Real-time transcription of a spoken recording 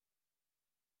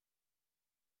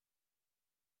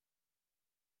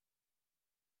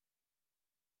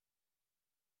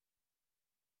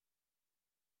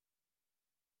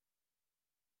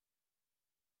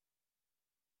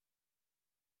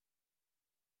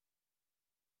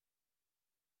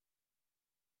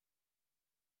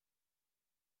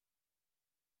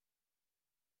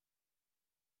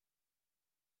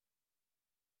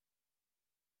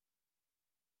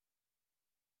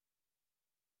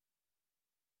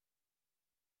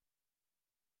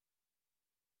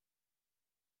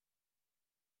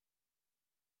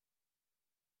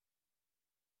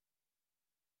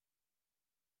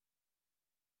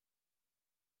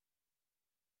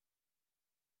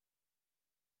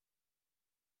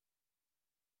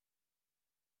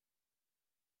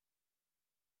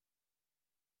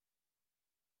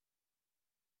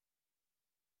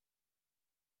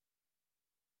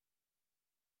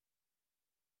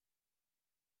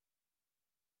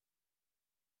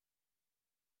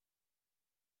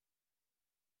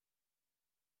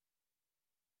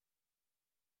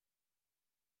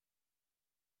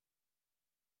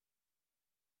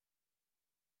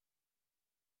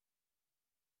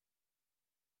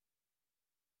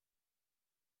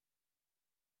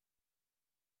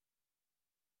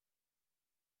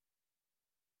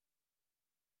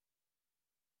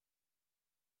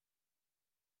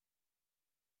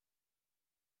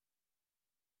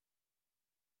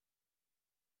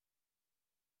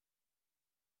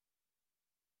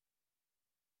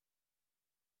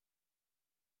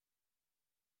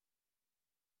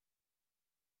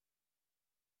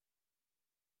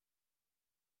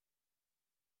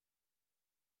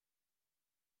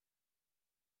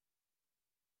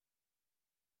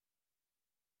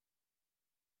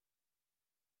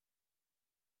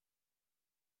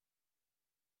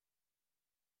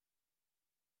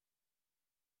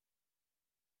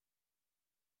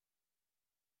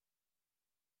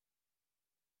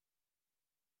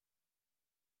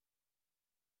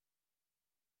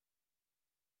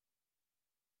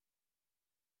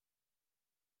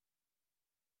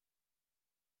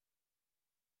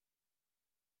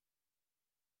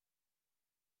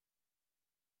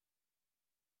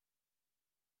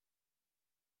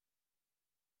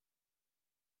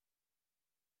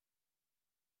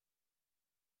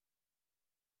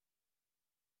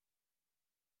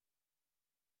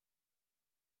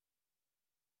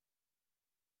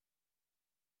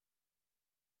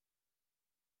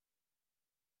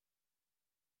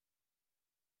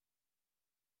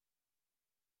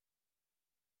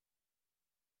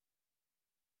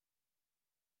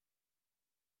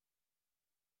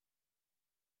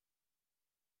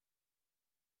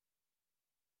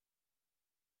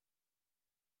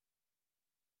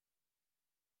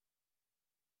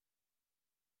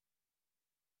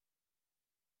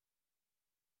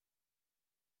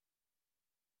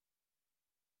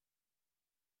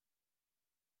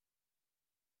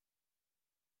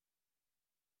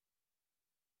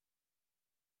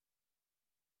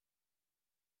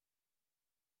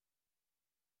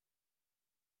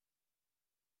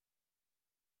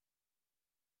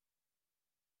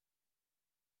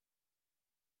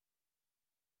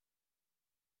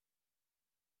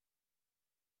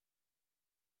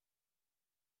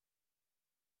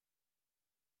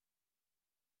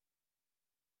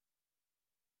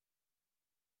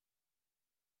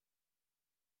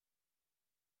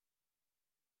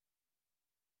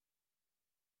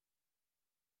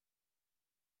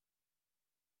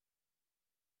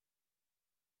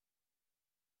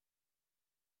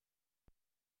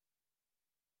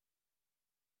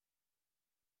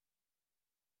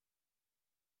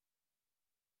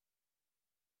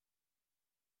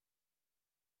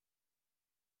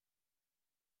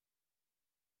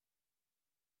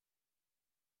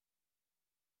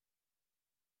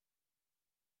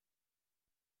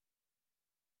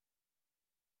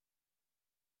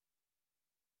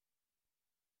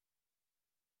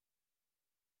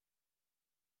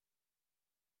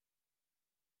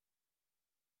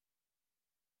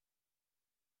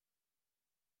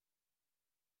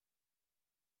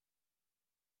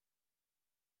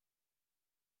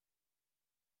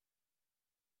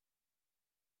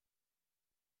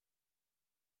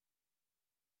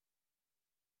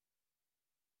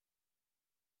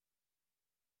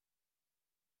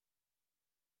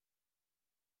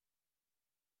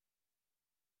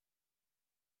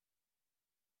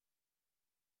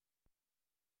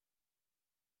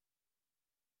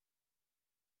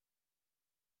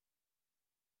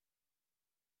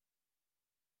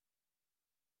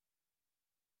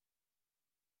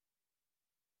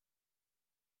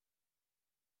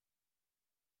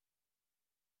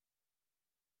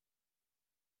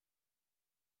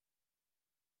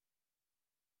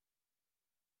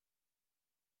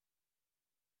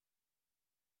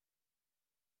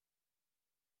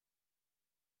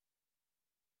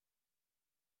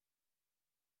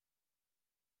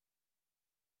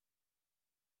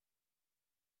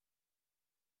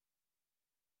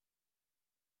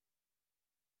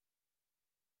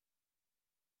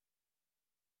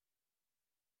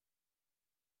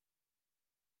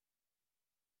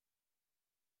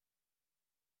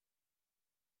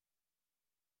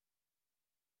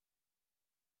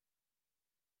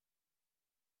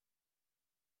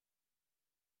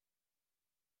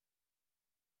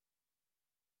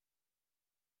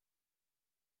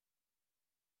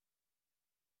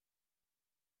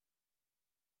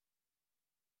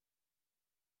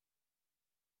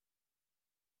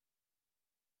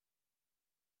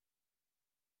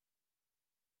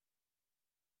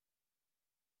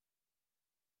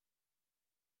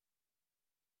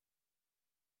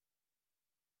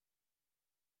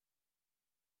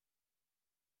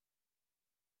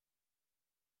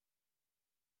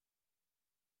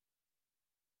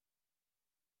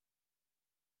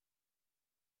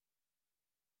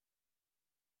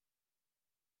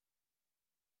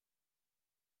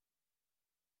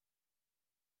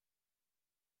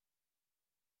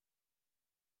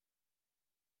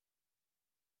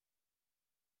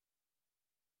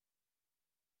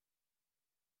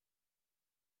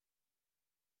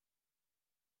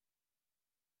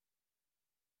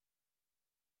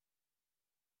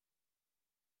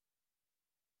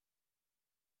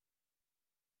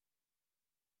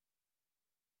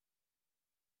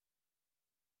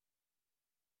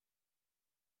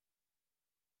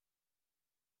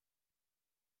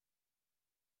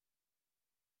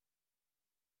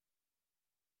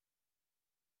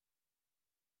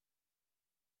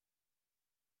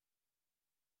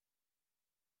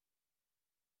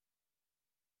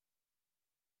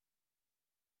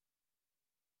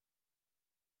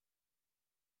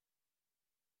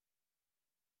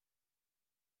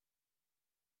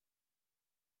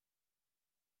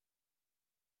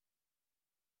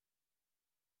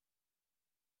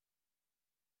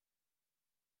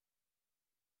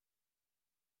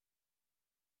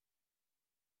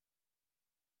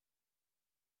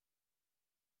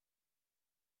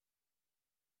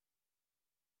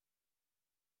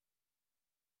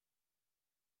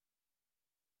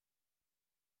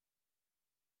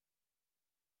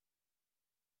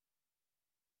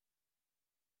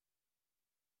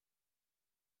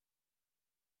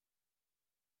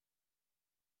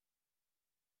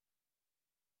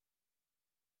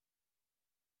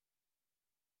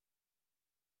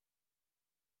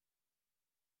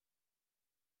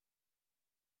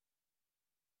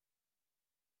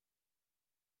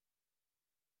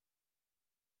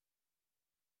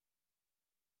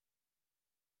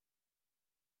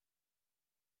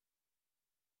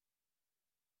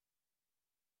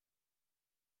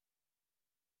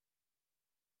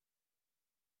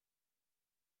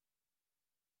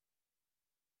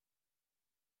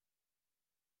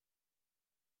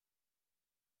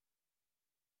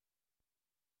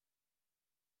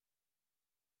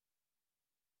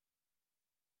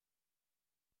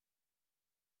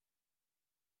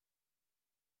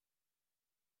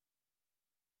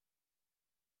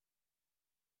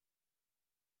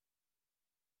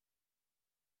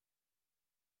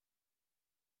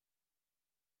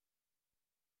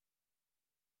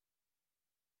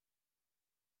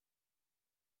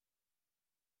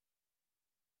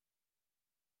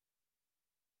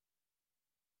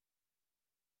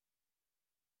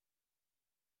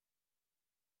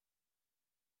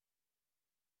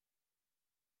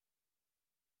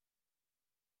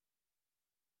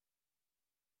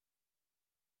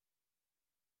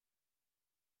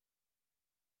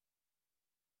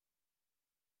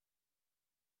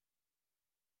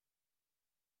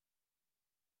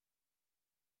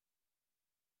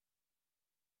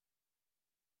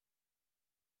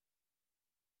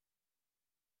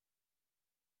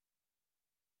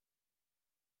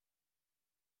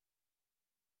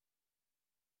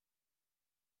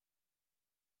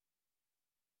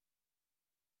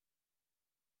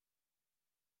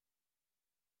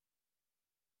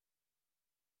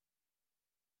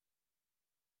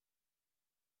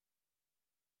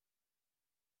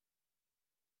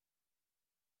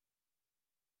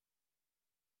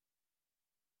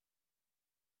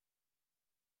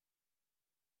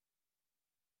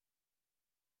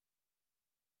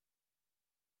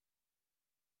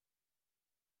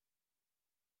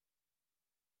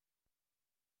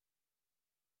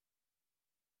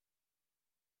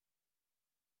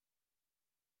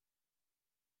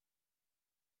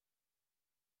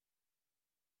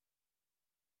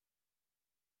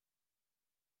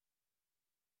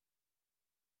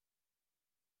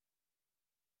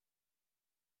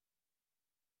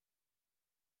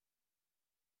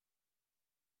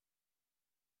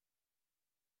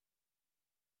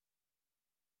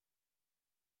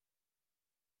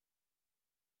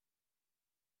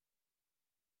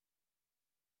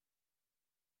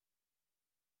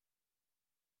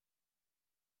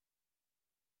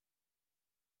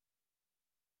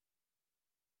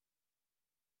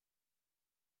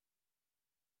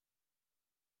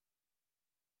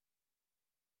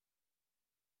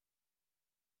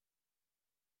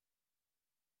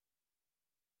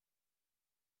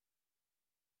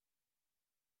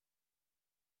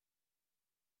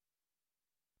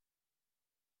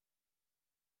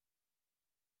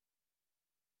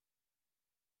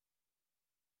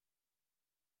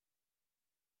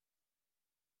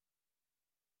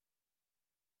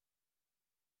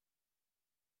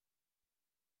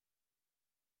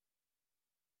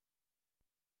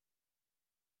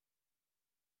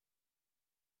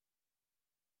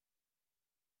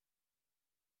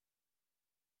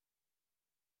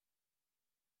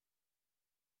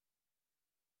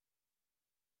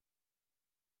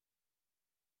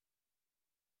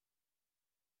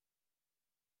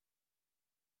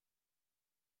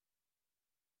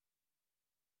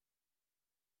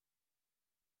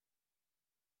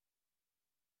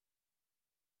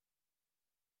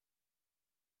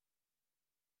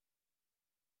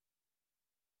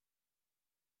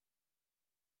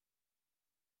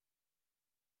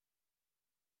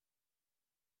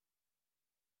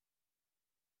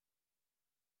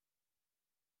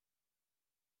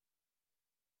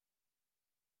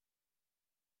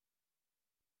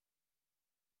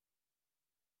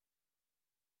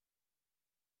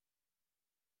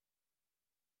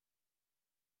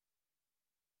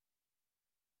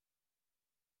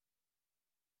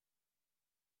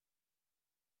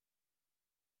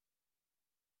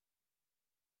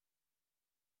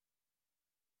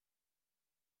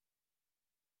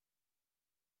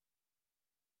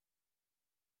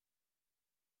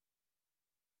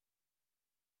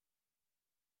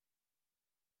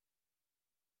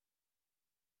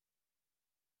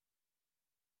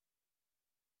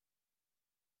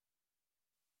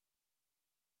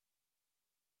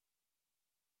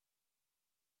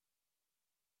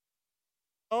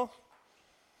Well,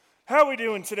 how are we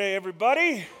doing today,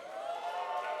 everybody?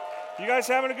 You guys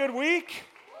having a good week?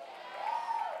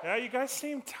 Yeah, you guys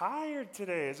seem tired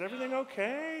today. Is everything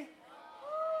okay?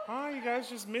 Oh, you guys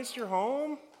just missed your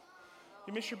home?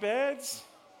 You miss your beds?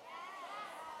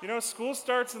 You know, school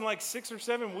starts in like 6 or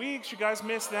 7 weeks. You guys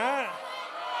missed that?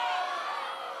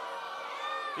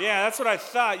 Yeah, that's what I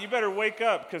thought. You better wake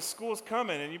up because school's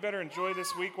coming and you better enjoy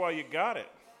this week while you got it.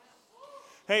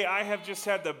 Hey, I have just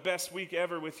had the best week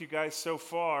ever with you guys so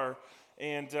far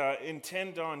and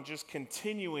intend on just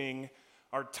continuing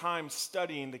our time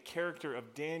studying the character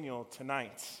of Daniel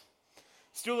tonight.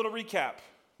 Let's do a little recap.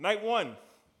 Night 1,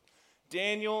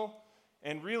 Daniel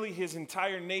and really his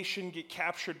entire nation get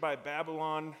captured by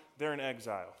Babylon. They're in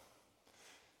exile.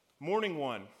 Morning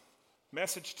 1,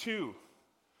 message 2.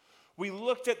 We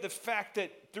looked at the fact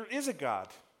that there is a God.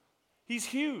 He's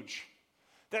huge.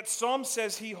 That psalm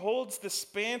says he holds the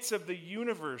spans of the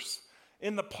universe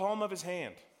in the palm of his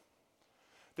hand.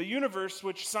 The universe,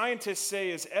 which scientists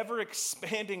say is ever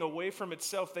expanding away from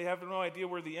itself, they have no idea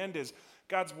where the end is.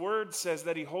 God's word says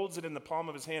that he holds it in the palm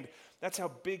of his hand. That's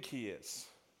how big he is.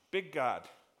 Big God,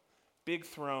 big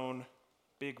throne,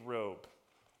 big robe.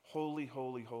 Holy,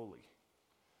 holy, holy.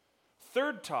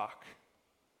 Third talk.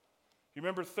 You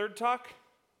remember third talk?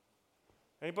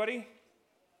 Anybody?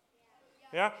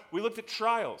 Yeah? We looked at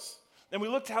trials. And we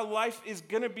looked at how life is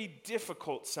going to be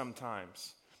difficult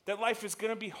sometimes. That life is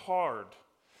going to be hard.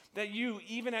 That you,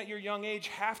 even at your young age,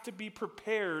 have to be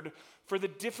prepared for the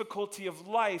difficulty of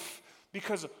life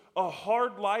because a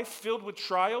hard life filled with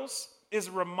trials is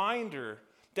a reminder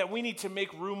that we need to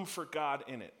make room for God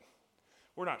in it.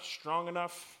 We're not strong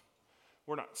enough.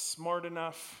 We're not smart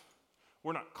enough.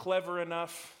 We're not clever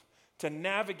enough to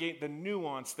navigate the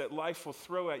nuance that life will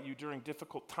throw at you during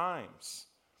difficult times.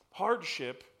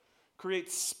 Hardship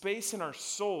creates space in our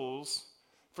souls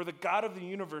for the God of the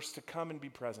universe to come and be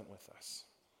present with us.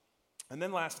 And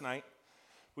then last night,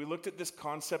 we looked at this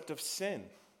concept of sin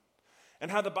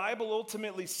and how the Bible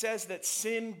ultimately says that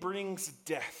sin brings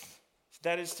death.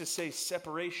 That is to say,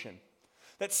 separation.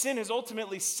 That sin has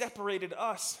ultimately separated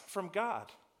us from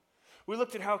God. We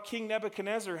looked at how King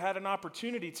Nebuchadnezzar had an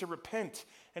opportunity to repent,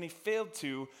 and he failed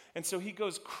to, and so he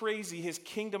goes crazy. His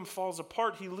kingdom falls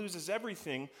apart. He loses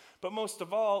everything. But most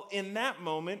of all, in that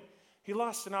moment, he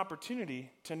lost an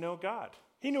opportunity to know God.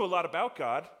 He knew a lot about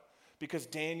God because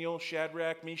Daniel,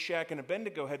 Shadrach, Meshach, and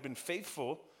Abednego had been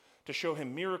faithful to show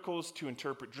him miracles, to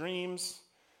interpret dreams.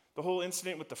 The whole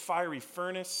incident with the fiery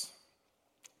furnace.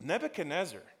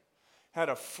 Nebuchadnezzar had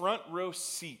a front row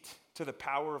seat to the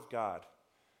power of God,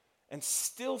 and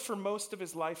still for most of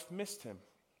his life missed him.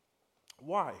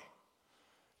 Why?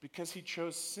 Because he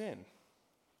chose sin.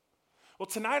 Well,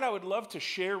 tonight I would love to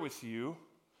share with you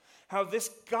how this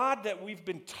God that we've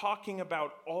been talking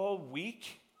about all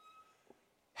week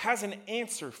has an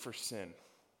answer for sin.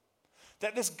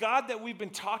 That this God that we've been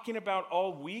talking about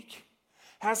all week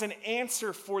has an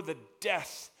answer for the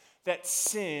death that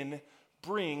sin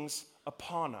brings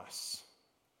upon us.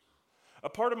 A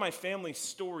part of my family's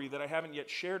story that I haven't yet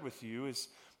shared with you is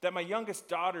that my youngest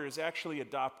daughter is actually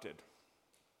adopted.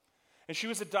 And she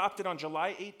was adopted on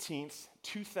July 18th,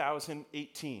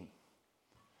 2018.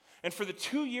 And for the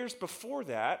 2 years before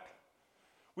that,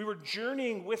 we were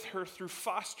journeying with her through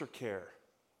foster care.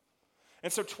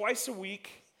 And so twice a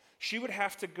week, she would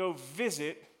have to go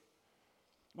visit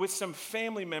with some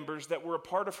family members that were a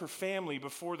part of her family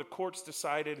before the courts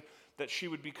decided that she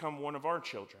would become one of our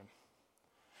children.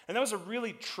 And that was a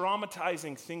really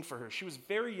traumatizing thing for her. She was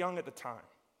very young at the time.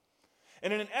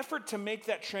 And in an effort to make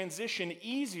that transition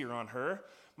easier on her,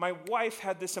 my wife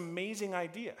had this amazing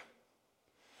idea.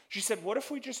 She said, what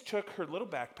if we just took her little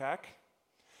backpack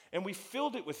and we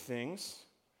filled it with things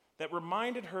that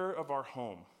reminded her of our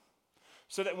home?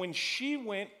 So that when she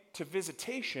went to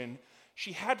visitation,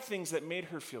 she had things that made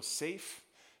her feel safe.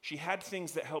 She had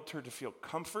things that helped her to feel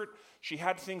comfort. She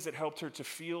had things that helped her to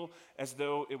feel as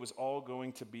though it was all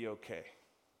going to be okay.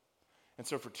 And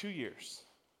so for 2 years,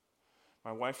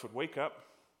 my wife would wake up,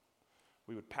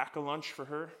 we would pack a lunch for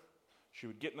her, she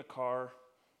would get in the car,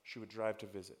 she would drive to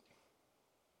visit.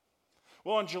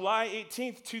 Well, on July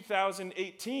 18th,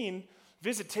 2018,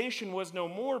 visitation was no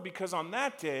more because on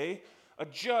that day, a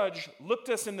judge looked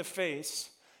us in the face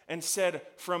and said,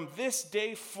 from this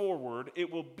day forward,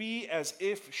 it will be as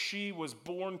if she was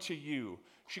born to you.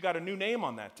 She got a new name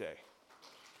on that day.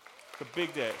 It's a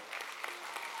big day.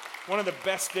 One of the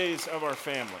best days of our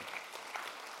family.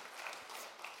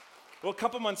 Well, a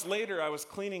couple months later, I was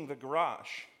cleaning the garage.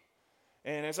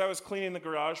 And as I was cleaning the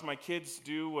garage, my kids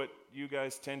do what you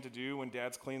guys tend to do when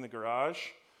dads clean the garage,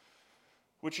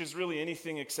 which is really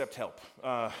anything except help.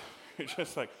 You're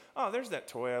just like, oh, there's that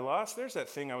toy I lost. There's that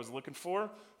thing I was looking for.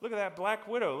 Look at that black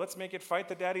widow. Let's make it fight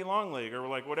the daddy long leg, or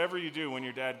like whatever you do when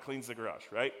your dad cleans the garage,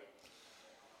 right?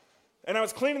 And I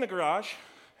was cleaning the garage,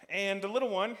 and the little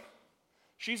one,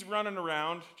 she's running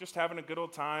around, just having a good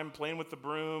old time, playing with the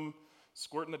broom,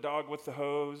 squirting the dog with the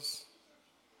hose.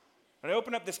 And I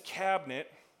open up this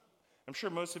cabinet. I'm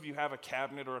sure most of you have a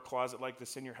cabinet or a closet like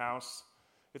this in your house.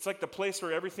 It's like the place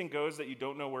where everything goes that you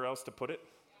don't know where else to put it.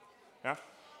 Yeah?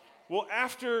 Well,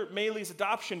 after Maylee's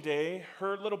adoption day,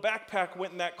 her little backpack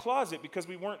went in that closet because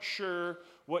we weren't sure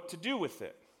what to do with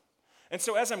it. And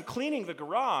so as I'm cleaning the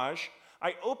garage,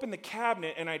 I open the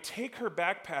cabinet and I take her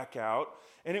backpack out,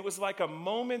 and it was like a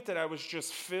moment that I was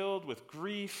just filled with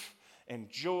grief and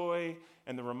joy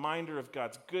and the reminder of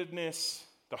God's goodness,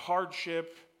 the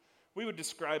hardship. We would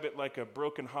describe it like a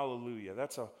broken hallelujah.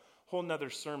 That's a whole nother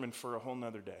sermon for a whole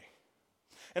nother day.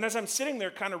 And as I'm sitting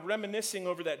there kind of reminiscing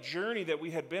over that journey that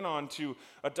we had been on to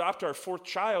adopt our fourth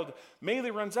child,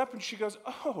 Maylee runs up and she goes,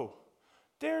 oh,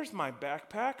 there's my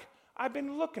backpack. I've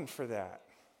been looking for that.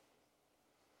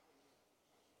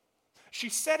 She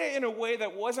said it in a way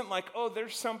that wasn't like, oh,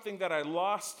 there's something that I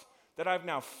lost that I've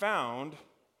now found.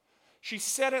 She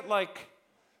said it like,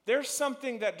 there's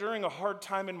something that during a hard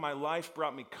time in my life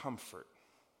brought me comfort.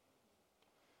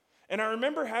 And I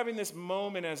remember having this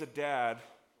moment as a dad,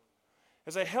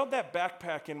 as I held that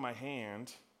backpack in my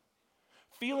hand,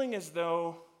 feeling as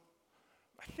though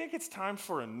I think it's time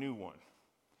for a new one.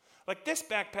 Like this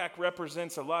backpack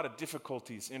represents a lot of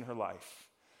difficulties in her life.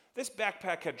 This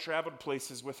backpack had traveled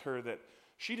places with her that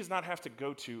she does not have to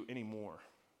go to anymore.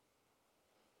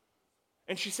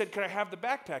 And she said, could I have the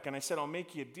backpack? And I said, I'll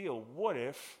make you a deal. What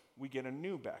if we get a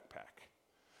new backpack?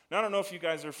 Now, I don't know if you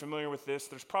guys are familiar with this.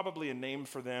 There's probably a name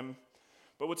for them.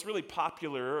 But what's really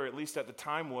popular, or at least at the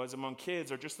time was, among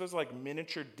kids, are just those like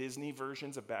miniature Disney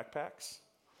versions of backpacks.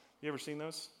 You ever seen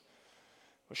those?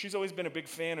 Well, she's always been a big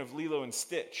fan of Lilo and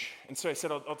Stitch. And so I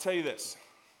said, I'll tell you this.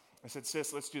 I said,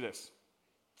 sis, let's do this.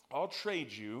 I'll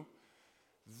trade you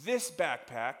this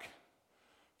backpack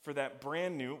for that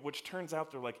brand new, which turns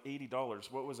out they're like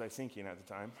 $80. What was I thinking at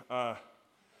the time?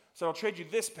 So I'll trade you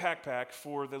this backpack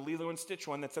for the Lilo and Stitch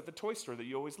one that's at the toy store that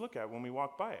you always look at when we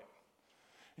walk by it.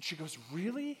 And she goes,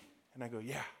 really? And I go,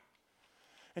 yeah.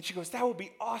 And she goes, that would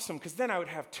be awesome, because then I would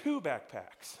have two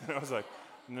backpacks. And I was like,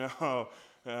 no,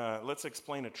 let's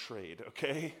explain a trade,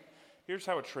 okay? Here's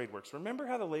how a trade works. Remember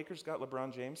how the Lakers got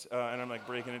LeBron James? And I'm like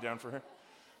breaking it down for her.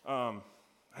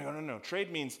 I go, no.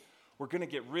 Trade means we're going to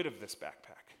get rid of this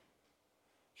backpack.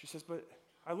 She says, but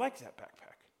I like that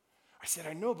backpack. I said,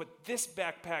 I know, but this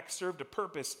backpack served a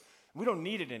purpose. We don't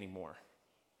need it anymore.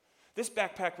 This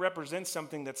backpack represents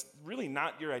something that's really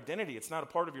not your identity. It's not a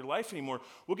part of your life anymore.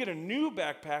 We'll get a new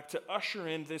backpack to usher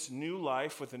in this new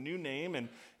life with a new name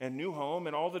and new home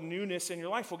and all the newness in your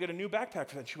life. We'll get a new backpack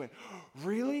for that. She went,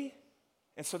 really?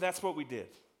 And so that's what we did.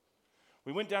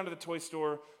 We went down to the toy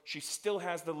store. She still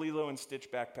has the Lilo and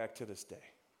Stitch backpack to this day.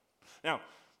 Now,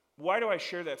 why do I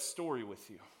share that story with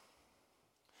you?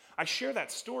 I share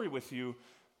that story with you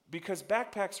because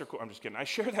backpacks are cool. I'm just kidding. I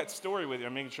share that story with you.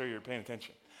 I'm making sure you're paying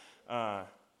attention. I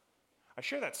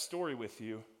share that story with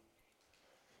you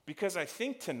because I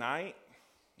think tonight,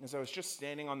 as I was just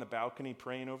standing on the balcony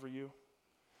praying over you,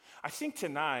 I think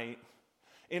tonight,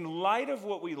 in light of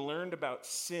what we learned about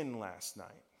sin last night,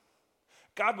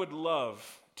 God would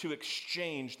love to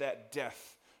exchange that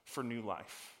death for new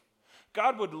life.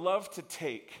 God would love to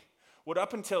take what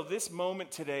up until this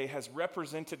moment today has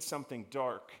represented something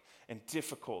dark and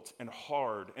difficult and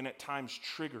hard and at times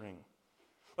triggering.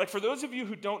 Like for those of you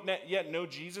who don't yet know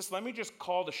Jesus, let me just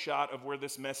call the shot of where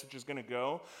this message is going to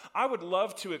go. I would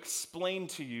love to explain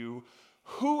to you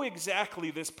who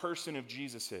exactly this person of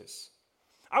Jesus is.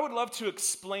 I would love to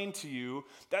explain to you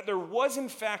that there was in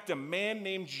fact a man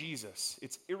named Jesus.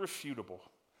 It's irrefutable.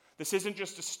 This isn't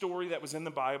just a story that was in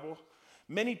the Bible.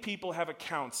 Many people have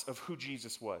accounts of who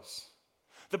Jesus was.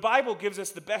 The Bible gives us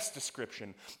the best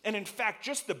description. And in fact,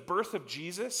 just the birth of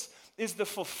Jesus is the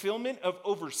fulfillment of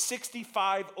over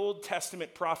 65 Old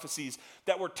Testament prophecies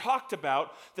that were talked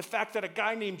about. The fact that a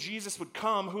guy named Jesus would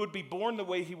come who would be born the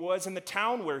way he was in the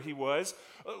town where he was.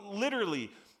 Literally,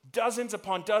 dozens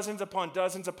upon dozens upon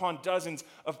dozens upon dozens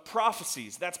of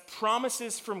prophecies. That's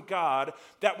promises from God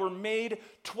that were made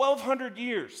 1,200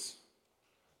 years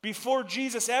before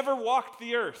Jesus ever walked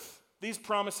the earth. These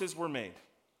promises were made.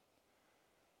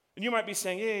 And you might be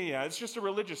saying, yeah, it's just a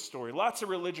religious story. Lots of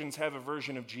religions have a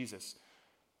version of Jesus.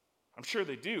 I'm sure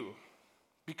they do,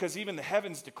 because even the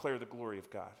heavens declare the glory of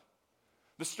God.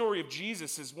 The story of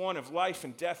Jesus is one of life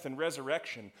and death and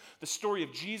resurrection. The story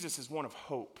of Jesus is one of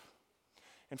hope.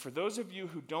 And for those of you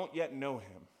who don't yet know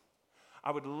him,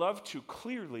 I would love to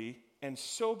clearly and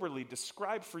soberly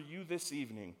describe for you this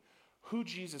evening who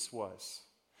Jesus was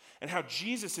and how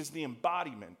Jesus is the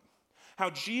embodiment, how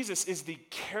Jesus is the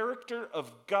character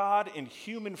of God in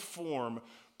human form,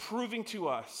 proving to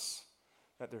us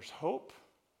that there's hope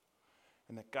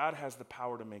and that God has the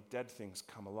power to make dead things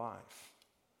come alive,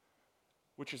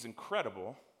 which is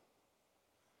incredible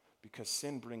because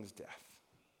sin brings death.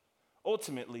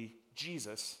 Ultimately,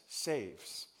 Jesus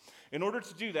saves. In order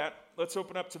to do that, let's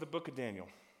open up to the book of Daniel.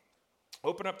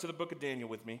 Open up to the book of Daniel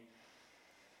with me.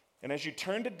 And as you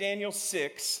turn to Daniel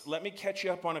 6, let me catch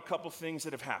you up on a couple things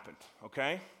that have happened,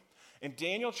 okay? In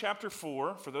Daniel chapter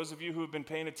 4, for those of you who have been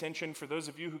paying attention, for those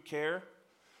of you who care,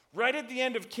 right at the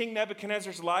end of King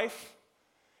Nebuchadnezzar's life,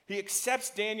 he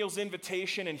accepts Daniel's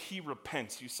invitation and he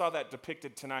repents. You saw that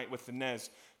depicted tonight with the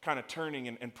Nez kind of turning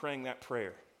and praying that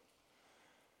prayer.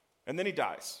 And then he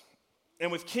dies.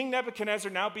 And with King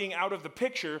Nebuchadnezzar now being out of the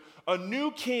picture, a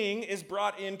new king is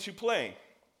brought into play.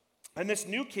 And this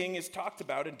new king is talked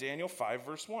about in Daniel 5,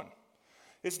 verse 1.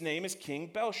 His name is King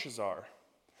Belshazzar.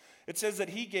 It says that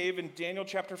he gave, in Daniel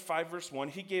chapter 5, verse 1,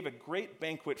 he gave a great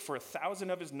banquet for 1,000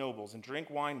 of his nobles and drank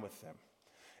wine with them.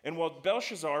 And while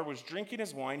Belshazzar was drinking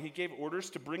his wine, he gave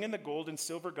orders to bring in the gold and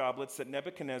silver goblets that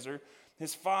Nebuchadnezzar,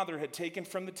 his father, had taken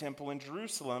from the temple in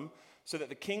Jerusalem, so that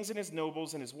the kings and his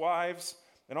nobles and his wives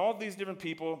and all of these different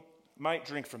people might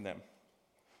drink from them.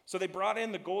 So they brought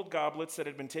in the gold goblets that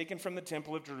had been taken from the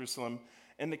temple of Jerusalem,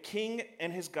 and the king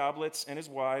and his goblets and his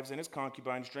wives and his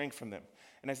concubines drank from them.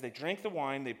 And as they drank the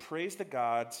wine, they praised the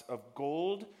gods of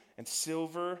gold and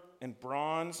silver and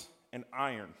bronze and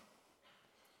iron.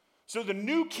 So the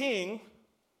new king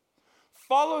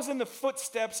follows in the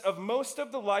footsteps of most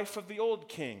of the life of the old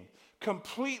king,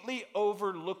 completely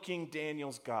overlooking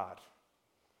Daniel's God.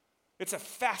 It's a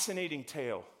fascinating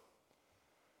tale.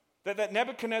 That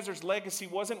Nebuchadnezzar's legacy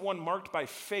wasn't one marked by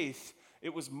faith,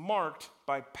 it was marked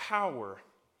by power.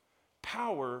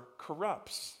 Power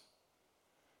corrupts.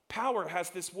 Power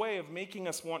has this way of making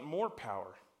us want more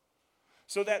power.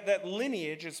 So that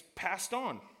lineage is passed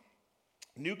on.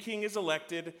 New king is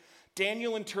elected.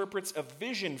 Daniel interprets a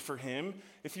vision for him.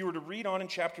 If you were to read on in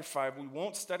chapter 5, we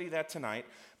won't study that tonight,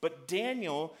 but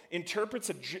Daniel interprets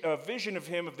a vision of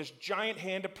him, of this giant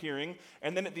hand appearing,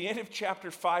 and then at the end of chapter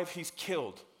 5, he's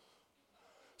killed.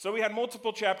 So we had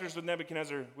multiple chapters with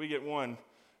Nebuchadnezzar. We get one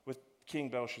with King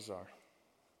Belshazzar.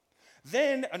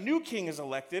 Then a new king is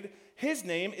elected. His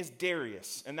name is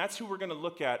Darius, and that's who we're going to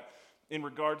look at in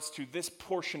regards to this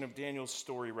portion of Daniel's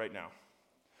story right now.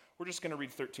 We're just going to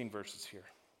read 13 verses here.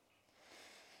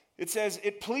 It says,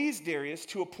 "It pleased Darius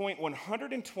to appoint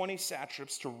 120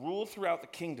 satraps to rule throughout the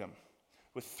kingdom,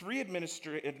 with 3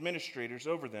 administrators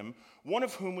over them, one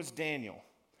of whom was Daniel.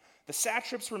 The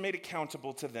satraps were made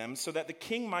accountable to them so that the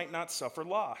king might not suffer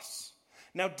loss.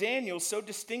 Now Daniel so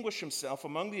distinguished himself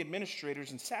among the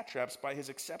administrators and satraps by his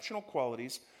exceptional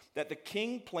qualities that the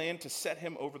king planned to set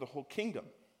him over the whole kingdom.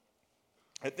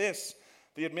 At this,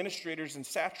 the administrators and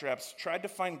satraps tried to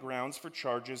find grounds for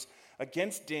charges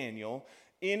against Daniel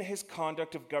in his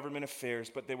conduct of government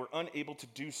affairs, but they were unable to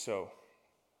do so.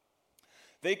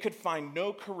 They could find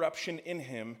no corruption in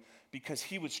him because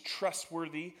he was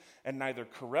trustworthy and neither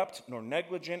corrupt nor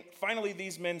negligent. Finally,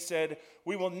 these men said,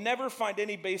 'We will never find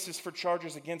any basis for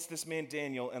charges against this man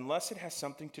Daniel unless it has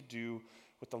something to do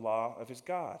with the law of his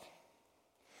God.'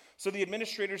 So the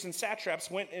administrators and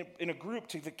satraps went in a group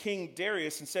to the king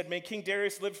Darius and said, 'May King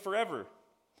Darius live forever.'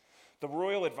 The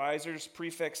royal advisors,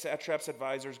 prefects, satraps,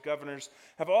 advisors, governors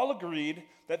have all agreed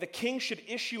that the king should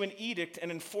issue an edict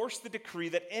and enforce the decree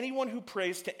that anyone who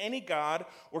prays to any god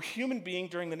or human being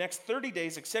during the next 30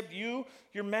 days except you,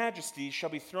 your majesty, shall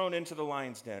be thrown into the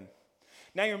lion's den.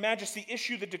 Now your majesty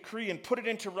issue the decree and put it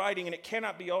into writing, and it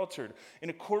cannot be altered, in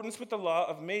accordance with the law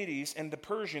of Medes and the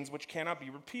Persians, which cannot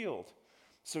be repealed.'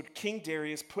 So King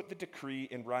Darius put the decree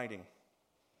in writing.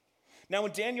 Now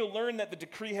when Daniel learned that the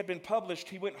decree had been published,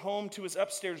 he went home to his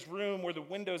upstairs room where the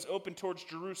windows opened towards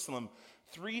Jerusalem.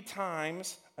 3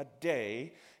 times a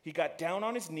day, he got down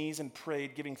on his knees and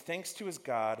prayed, giving thanks to his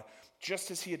God, just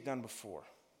as he had done before.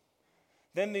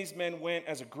 Then these men went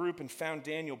as a group and found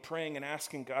Daniel praying and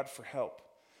asking God for help.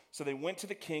 So they went to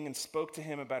the king and spoke to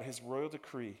him about his royal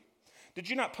decree. 'Did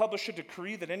you not publish a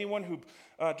decree that anyone who,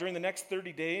 during the next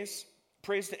 30 days,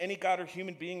 prays to any god or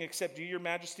human being except you, your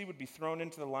majesty, would be thrown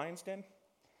into the lion's den?'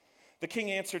 The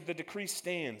king answered, 'The decree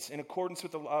stands in accordance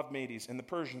with the law of Medes and the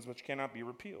Persians, which cannot be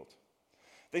repealed.'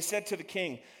 They said to the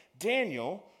king,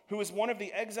 'Daniel, who is one of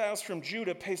the exiles from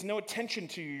Judah, pays no attention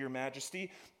to you, your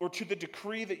majesty, or to the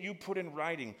decree that you put in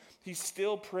writing. He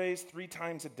still prays 3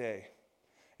 times a day.'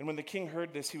 And when the king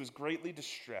heard this, he was greatly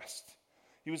distressed.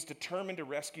 He was determined to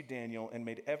rescue Daniel and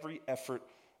made every effort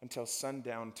until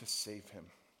sundown to save him.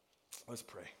 Let's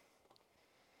pray.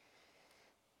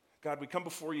 God, we come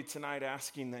before you tonight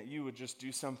asking that you would just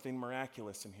do something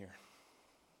miraculous in here.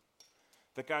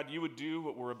 That, God, you would do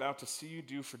what we're about to see you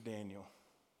do for Daniel,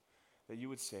 that you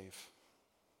would save.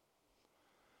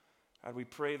 God, we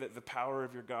pray that the power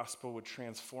of your gospel would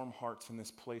transform hearts in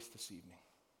this place this evening.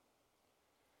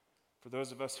 For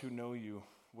those of us who know you,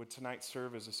 would tonight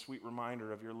serve as a sweet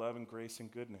reminder of your love and grace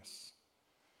and goodness,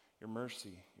 your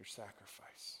mercy, your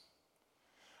sacrifice.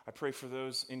 I pray for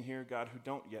those in here, God, who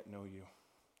don't yet know you.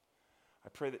 I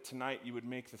pray that tonight you would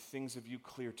make the things of you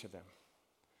clear to them,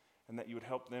 and that you would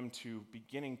help them to,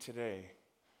 beginning today,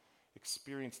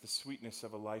 experience the sweetness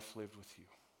of a life lived with you.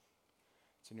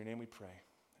 It's in your name we pray.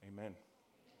 Amen.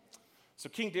 So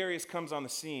King Darius comes on the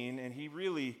scene, and he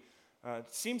really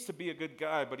seems to be a good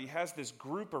guy, but he has this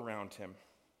group around him.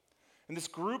 And this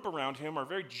group around him are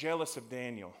very jealous of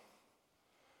Daniel.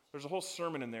 There's a whole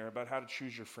sermon in there about how to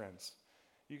choose your friends.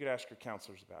 You could ask your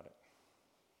counselors about it.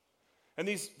 And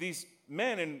these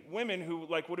men and women who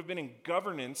would have been in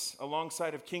governance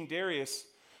alongside of King Darius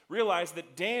realize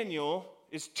that Daniel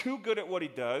is too good at what he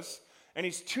does, and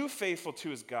he's too faithful to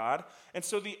his God, and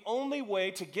so the only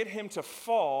way to get him to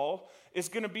fall is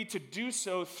going to be to do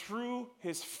so through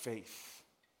his faith.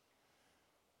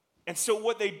 And so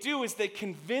what they do is they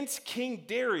convince King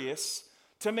Darius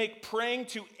to make praying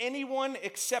to anyone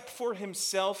except for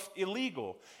himself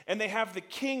illegal. And they have the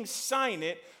king sign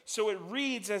it so it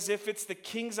reads as if it's the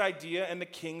king's idea and the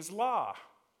king's law.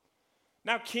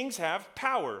 Now, kings have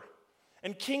power,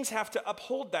 and kings have to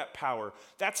uphold that power.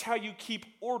 That's how you keep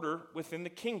order within the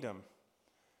kingdom.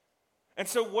 And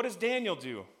so what does Daniel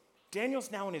do?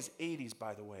 Daniel's now in his 80s,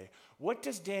 by the way. What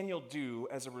does Daniel do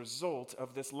as a result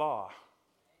of this law?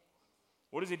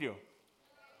 What does he do?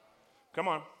 Come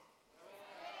on.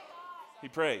 He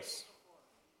prays.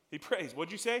 He prays.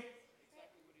 What'd you say?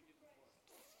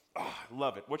 Oh, I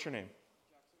love it. What's your name?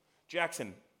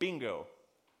 Jackson. Bingo.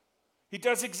 He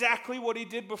does exactly what he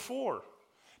did before.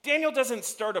 Daniel doesn't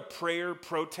start a prayer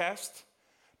protest.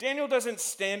 Daniel doesn't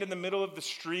stand in the middle of the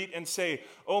street and say,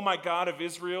 "Oh my God of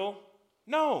Israel."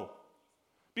 No.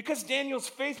 Because Daniel's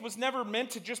faith was never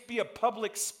meant to just be a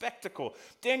public spectacle.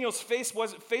 Daniel's faith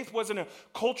wasn't a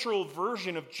cultural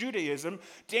version of Judaism.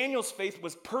 Daniel's faith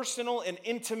was personal and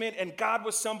intimate, and God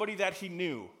was somebody that he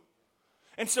knew.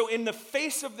 And so in the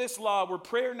face of this law, where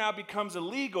prayer now becomes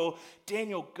illegal,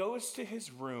 Daniel goes to his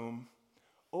room,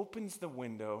 opens the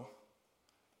window,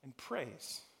 and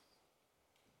prays.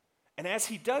 And as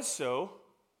he does so,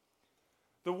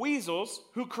 the weasels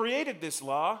who created this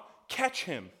law catch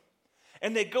him.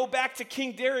 And they go back to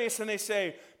King Darius and they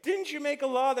say, "Didn't you make a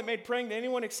law that made praying to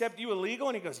anyone except you illegal?"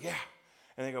 And he goes, "Yeah."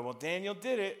 And they go, "Well, Daniel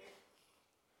did it."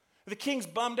 The king's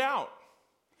bummed out.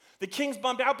 The king's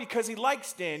bummed out because he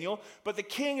likes Daniel, but the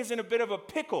king is in a bit of a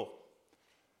pickle.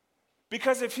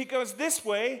 Because if he goes this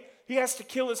way, he has to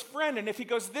kill his friend. And if he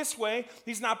goes this way,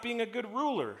 he's not being a good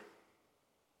ruler.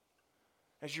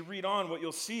 As you read on, what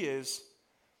you'll see is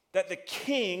that the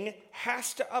king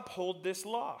has to uphold this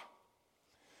law.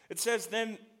 It says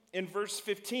then in verse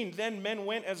 15, "Then men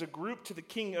went as a group to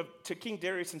King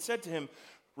Darius and said to him,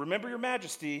 'Remember your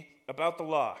majesty about the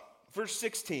law.'" Verse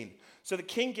 16, "So the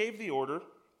king gave the order,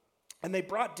 and they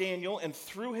brought Daniel and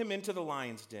threw him into the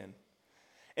lion's den.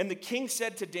 And the king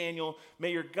said to Daniel,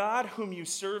 'May your God whom you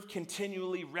serve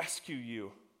continually rescue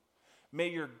you.'" May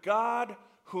your God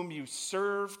whom you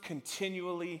serve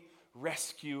continually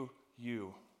rescue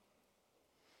you.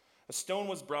 A stone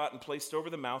was brought and placed over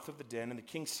the mouth of the den, and the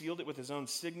king sealed it with his own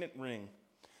signet ring,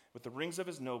 with the rings of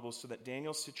his nobles, so that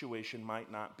Daniel's situation might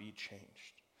not be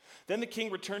changed. Then the king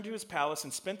returned to his palace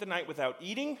and spent the night without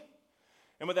eating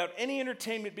and without any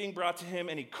entertainment being brought to him,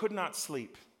 and he could not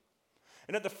sleep.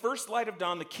 And at the first light of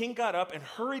dawn, the king got up and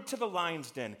hurried to the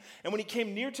lion's den. And when he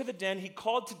came near to the den, he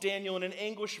called to Daniel in an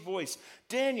anguished voice,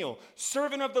 "Daniel,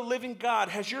 servant of the living God,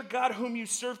 has your God whom you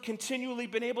serve continually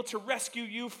been able to rescue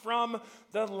you from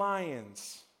the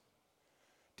lions?"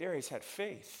 Darius had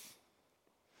faith.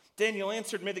 Daniel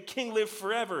answered, "May the king live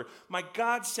forever. My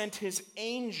God sent his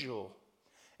angel,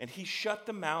 and he shut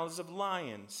the mouths of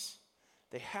lions.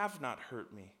 They have not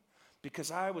hurt me,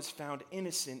 because I was found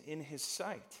innocent in his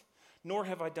sight. Nor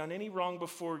have I done any wrong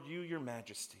before you, your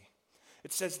majesty."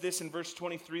 It says this in verse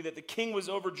 23, that the king was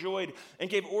overjoyed and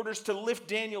gave orders to lift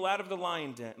Daniel out of the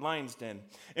lion's den.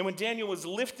 And when Daniel was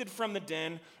lifted from the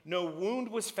den, no wound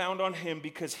was found on him,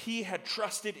 because he had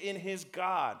trusted in his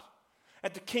God.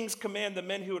 At the king's command, the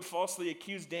men who had falsely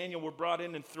accused Daniel were brought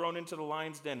in and thrown into the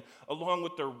lion's den, along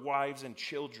with their wives and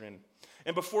children.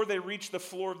 And before they reached the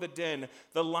floor of the den,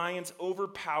 the lions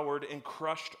overpowered and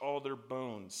crushed all their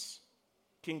bones.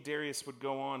 King Darius would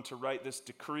go on to write this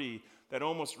decree that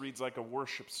almost reads like a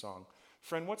worship song.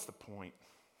 Friend, what's the point?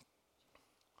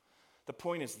 The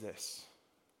point is this: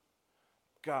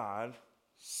 God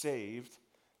saved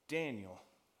Daniel.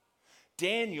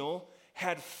 Daniel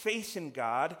had faith in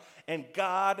God, and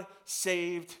God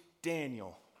saved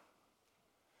Daniel.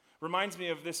 Reminds me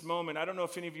of this moment. I don't know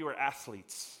if any of you are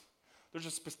athletes. There's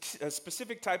a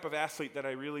specific type of athlete that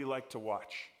I really like to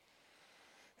watch.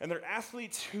 And they're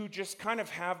athletes who just kind of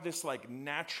have this like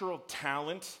natural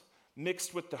talent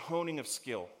mixed with the honing of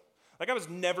skill. Like I was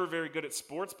never very good at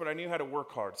sports, but I knew how to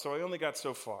work hard, so I only got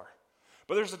so far.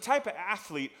 But there's a type of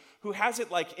athlete who has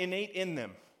it like innate in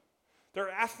them. There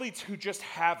are athletes who just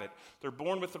have it. They're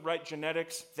born with the right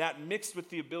genetics. That mixed with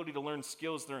the ability to learn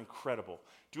skills, they're incredible.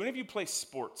 Do any of you play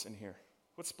sports in here?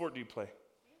 What sport do you play?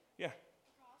 Yeah.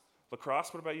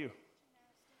 Lacrosse? What about you?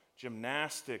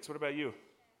 Gymnastics. What about you?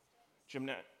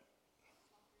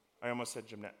 I almost said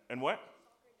gymnastics. And what?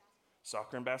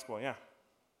 Soccer and basketball, yeah.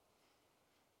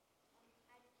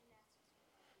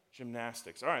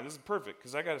 Gymnastics. All right, this is perfect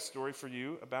because I got a story for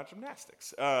you about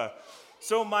gymnastics.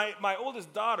 So my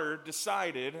oldest daughter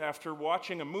decided after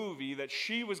watching a movie that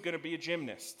she was going to be a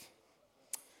gymnast.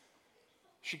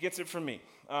 She gets it from me.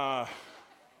 I'm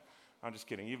just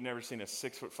kidding. You've never seen a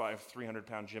 6'5",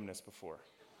 300-pound gymnast before.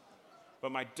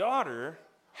 But my daughter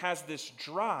has this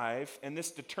drive and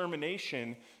this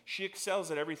determination. She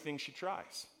excels at everything she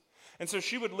tries. And so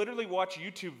she would literally watch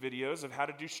YouTube videos of how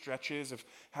to do stretches, of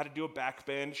how to do a back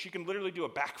bend. She can literally do a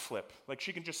backflip. Like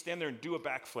she can just stand there and do a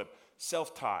backflip,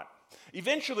 self-taught.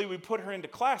 Eventually we put her into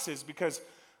classes because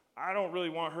I don't really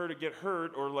want her to get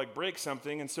hurt or like break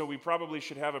something. And so we probably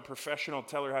should have a professional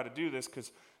tell her how to do this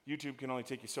because YouTube can only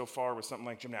take you so far with something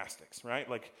like gymnastics, right?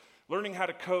 Like learning how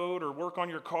to code or work on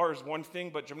your car is one thing,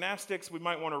 but gymnastics, we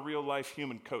might want a real-life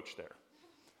human coach there.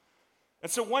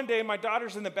 And so one day, my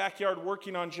daughter's in the backyard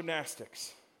working on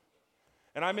gymnastics.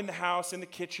 And I'm in the house, in the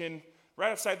kitchen.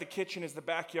 Right outside the kitchen is the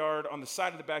backyard. On the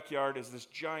side of the backyard is this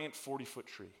giant 40-foot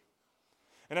tree.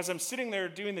 And as I'm sitting there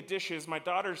doing the dishes, my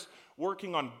daughter's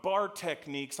working on bar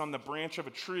techniques on the branch of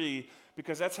a tree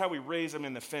because that's how we raise them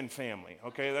in the Fenn family,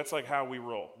 okay? That's like how we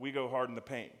roll. We go hard in the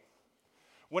paint.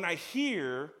 When I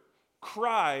hear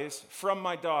cries from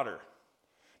my daughter.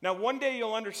 Now, one day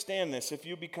you'll understand this if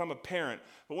you become a parent,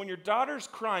 but when your daughter's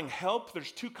crying help,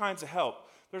 there's two kinds of help.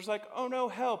 There's like, oh no,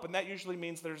 help, and that usually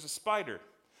means there's a spider.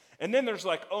 And then there's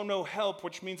like, oh no, help,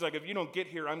 which means like if you don't get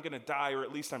here, I'm going to die, or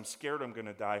at least I'm scared I'm going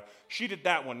to die. She did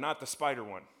that one, not the spider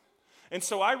one. And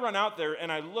so I run out there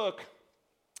and I look,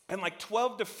 and like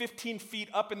 12 to 15 feet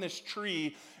up in this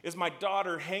tree is my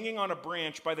daughter hanging on a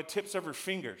branch by the tips of her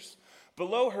fingers.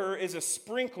 Below her is a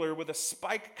sprinkler with a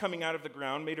spike coming out of the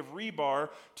ground made of rebar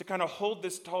to kind of hold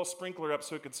this tall sprinkler up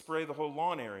so it could spray the whole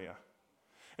lawn area.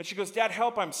 And she goes, Dad,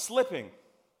 help, I'm slipping.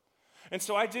 And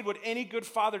so I did what any good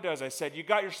father does. I said, you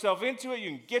got yourself into it,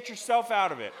 you can get yourself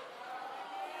out of it.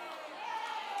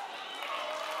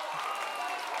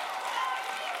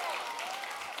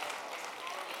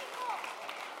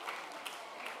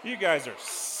 You guys are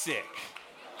sick.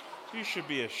 You should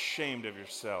be ashamed of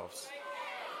yourselves.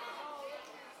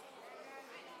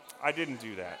 I didn't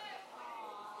do that.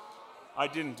 I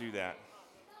didn't do that.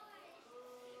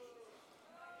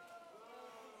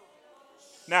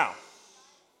 Now,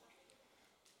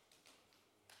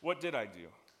 what did I do?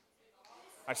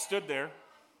 I stood there,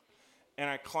 and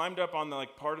I climbed up on the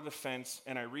part of the fence,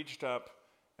 and I reached up,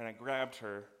 and I grabbed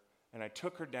her, and I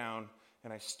took her down,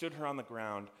 and I stood her on the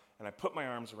ground, and I put my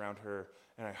arms around her,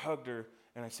 and I hugged her,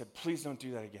 and I said, please don't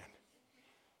do that again.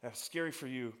 That's scary for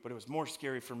you, but it was more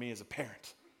scary for me as a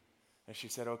parent. And she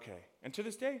said, okay. And to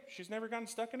this day, she's never gotten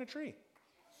stuck in a tree.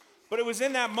 But it was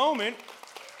in that moment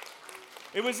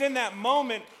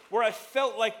where I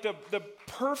felt like the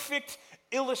perfect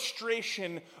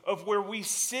illustration of where we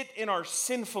sit in our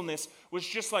sinfulness was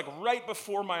just like right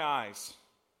before my eyes.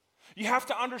 You have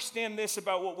to understand this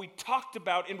about what we talked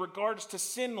about in regards to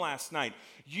sin last night.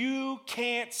 You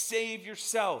can't save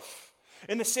yourself.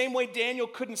 In the same way Daniel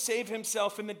couldn't save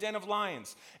himself in the den of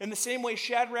lions. In the same way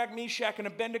Shadrach, Meshach, and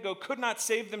Abednego could not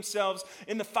save themselves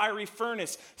in the fiery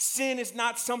furnace. Sin is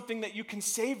not something that you can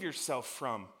save yourself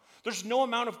from. There's no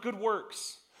amount of good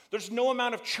works. There's no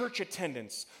amount of church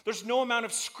attendance. There's no amount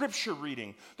of scripture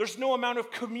reading. There's no amount of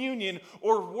communion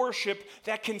or worship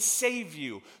that can save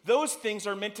you. Those things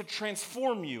are meant to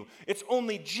transform you. It's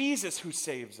only Jesus who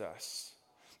saves us.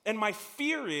 And my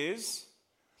fear is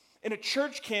in a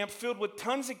church camp filled with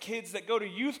tons of kids that go to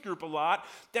youth group a lot,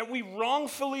 that we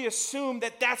wrongfully assume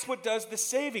that that's what does the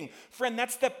saving. Friend,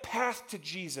 that's the path to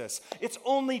Jesus. It's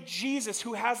only Jesus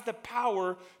who has the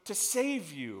power to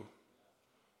save you.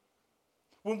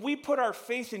 When we put our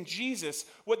faith in Jesus,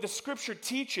 what the scripture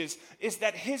teaches is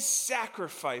that his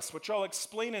sacrifice, which I'll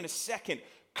explain in a second,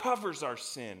 covers our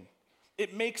sin.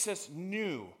 It makes us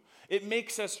new. It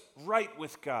makes us right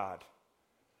with God.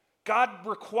 God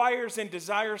requires and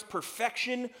desires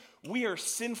perfection. We are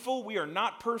sinful. We are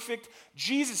not perfect.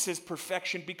 Jesus'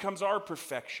 perfection becomes our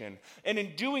perfection. And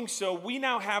in doing so, we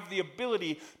now have the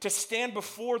ability to stand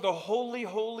before the holy,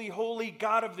 holy, holy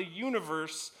God of the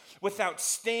universe without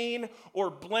stain or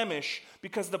blemish,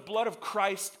 because the blood of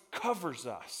Christ covers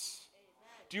us.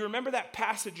 Do you remember that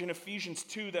passage in Ephesians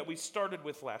 2 that we started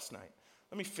with last night?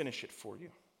 Let me finish it for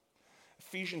you.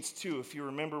 Ephesians 2, if you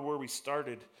remember where we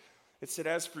started, it said,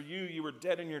 "As for you, you were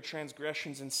dead in your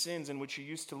transgressions and sins in which you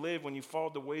used to live when you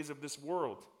followed the ways of this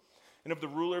world and of the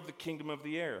ruler of the kingdom of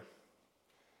the air,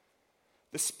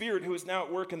 the spirit who is now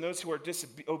at work in those who are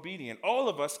disobedient. All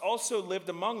of us also lived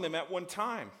among them at one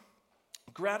time,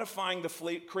 gratifying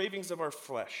the cravings of our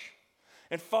flesh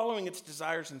and following its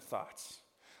desires and thoughts.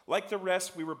 Like the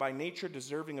rest, we were by nature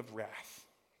deserving of wrath.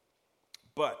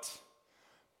 But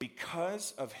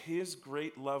because of his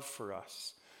great love for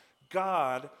us,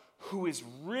 God, who is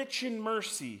rich in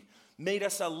mercy, made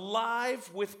us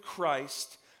alive with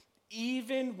Christ,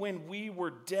 even when we were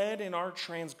dead in our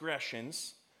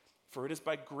transgressions, for it is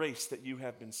by grace that you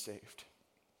have been saved."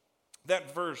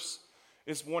 That verse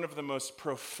is one of the most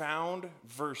profound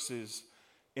verses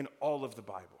in all of the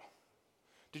Bible.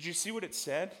 Did you see what it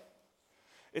said?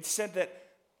 It said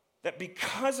that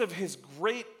because of his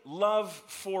great love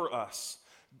for us,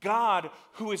 God,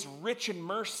 who is rich in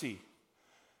mercy.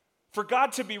 For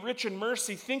God to be rich in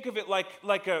mercy, think of it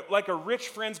like a rich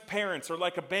friend's parents or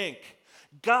like a bank.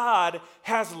 God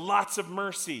has lots of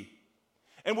mercy.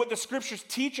 And what the scriptures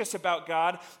teach us about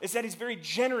God is that he's very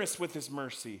generous with his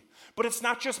mercy. But it's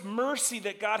not just mercy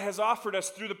that God has offered us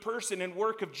through the person and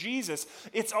work of Jesus.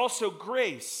 It's also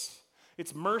grace.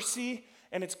 It's mercy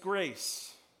and it's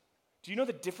grace. Do you know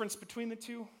the difference between the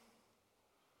two?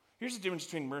 Here's the difference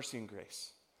between mercy and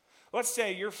grace. Let's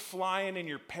say you're flying in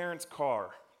your parents'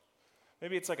 car.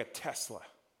 Maybe it's like a Tesla.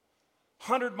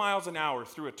 100 miles an hour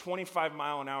through a 25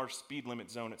 mile an hour speed limit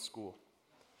zone at school.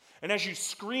 And as you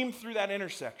scream through that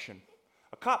intersection,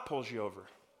 a cop pulls you over.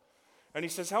 And he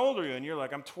says, "How old are you?" And you're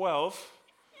like, "I'm 12,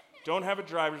 don't have a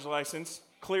driver's license,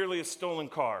 clearly a stolen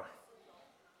car."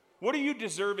 What are you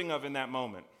deserving of in that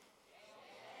moment?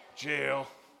 Jail.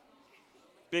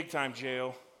 Big time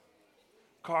jail.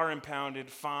 Car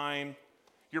impounded, fine.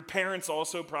 Your parents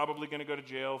also probably going to go to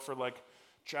jail for like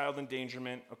child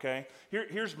endangerment, okay?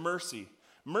 Here's mercy.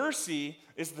 Mercy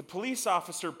is the police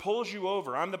officer pulls you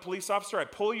over. I'm the police officer. I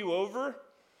pull you over,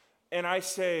 and I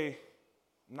say,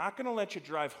 "I'm not going to let you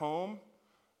drive home,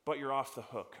 but you're off the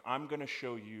hook. I'm going to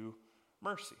show you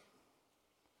mercy."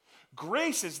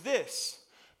 Grace is this.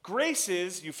 Grace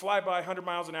is you fly by 100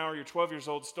 miles an hour, you're 12 years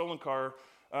old, stolen car.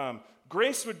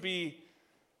 Grace would be,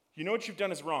 you know what you've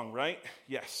done is wrong, right?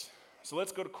 Yes. So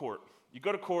let's go to court. You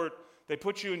go to court. They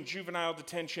put you in juvenile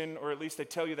detention, or at least they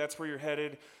tell you that's where you're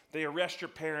headed. They arrest your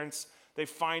parents. They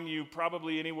fine you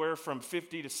probably anywhere from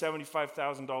 $50,000 to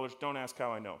 $75,000. Don't ask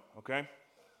how I know, okay?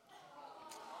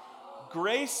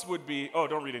 Grace would be,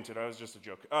 don't read into it. That was just a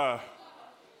joke. I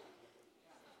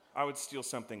would steal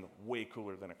something way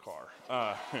cooler than a car.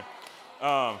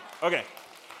 Okay.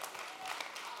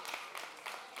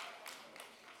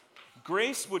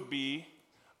 Grace would be,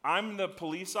 I'm the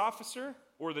police officer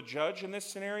or the judge in this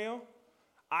scenario.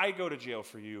 I go to jail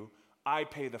for you. I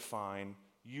pay the fine.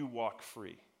 You walk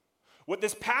free. What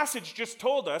this passage just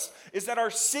told us is that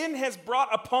our sin has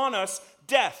brought upon us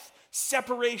death,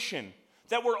 separation,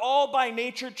 that we're all by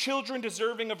nature children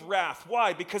deserving of wrath.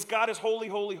 Why? Because God is holy,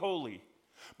 holy, holy.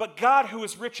 But God, who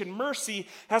is rich in mercy,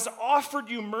 has offered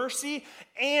you mercy,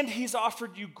 and he's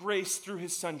offered you grace through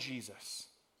his son Jesus.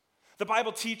 The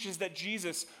Bible teaches that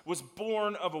Jesus was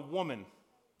born of a woman.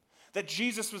 That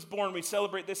Jesus was born, we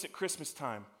celebrate this at Christmas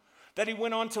time. That he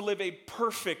went on to live a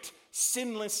perfect,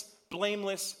 sinless,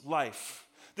 blameless life.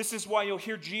 This is why you'll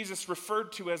hear Jesus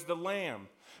referred to as the Lamb.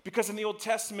 Because in the Old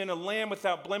Testament, a lamb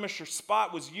without blemish or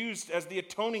spot was used as the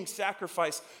atoning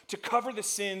sacrifice to cover the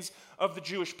sins of the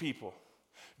Jewish people.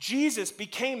 Jesus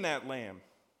became that lamb.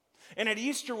 And at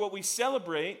Easter, what we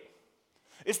celebrate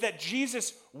is that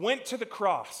Jesus went to the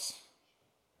cross.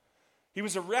 He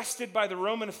was arrested by the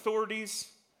Roman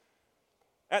authorities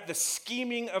at the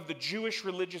scheming of the Jewish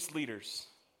religious leaders.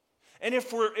 And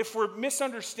if we're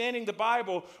misunderstanding the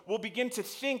Bible, we'll begin to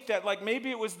think that like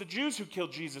maybe it was the Jews who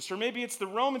killed Jesus, or maybe it's the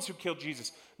Romans who killed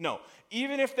Jesus. No,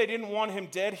 even if they didn't want him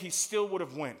dead, he still would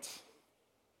have went.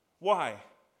 Why?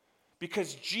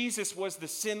 Because Jesus was the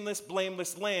sinless,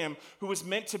 blameless lamb who was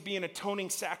meant to be an atoning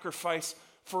sacrifice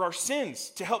for our sins,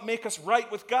 to help make us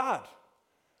right with God.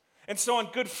 And so on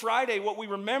Good Friday, what we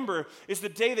remember is the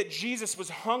day that Jesus was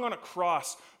hung on a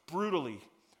cross brutally,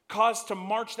 caused to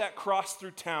march that cross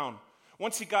through town.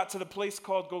 Once he got to the place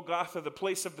called Golgotha, the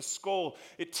place of the skull,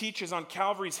 it teaches on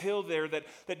Calvary's hill there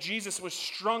that Jesus was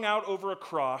strung out over a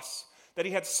cross, that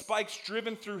he had spikes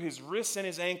driven through his wrists and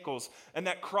his ankles, and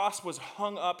that cross was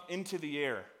hung up into the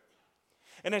air.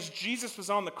 And as Jesus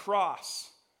was on the cross,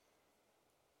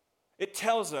 it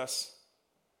tells us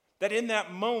that in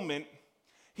that moment,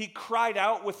 he cried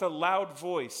out with a loud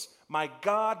voice, my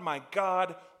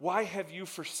God, why have you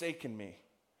forsaken me?"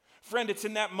 Friend, it's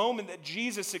in that moment that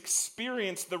Jesus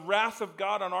experienced the wrath of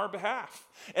God on our behalf.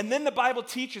 And then the Bible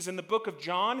teaches in the book of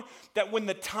John that when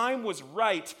the time was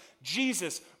right,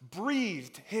 Jesus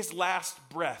breathed his last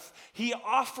breath. He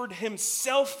offered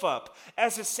himself up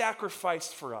as a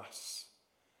sacrifice for us.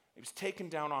 He was taken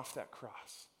down off that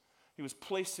cross. He was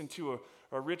placed into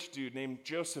a rich dude named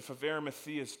Joseph of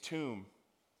Arimathea's tomb.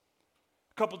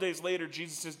 A couple days later,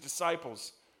 Jesus'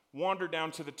 disciples wander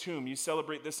down to the tomb. You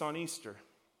celebrate this on Easter.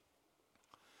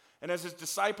 And as his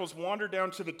disciples wander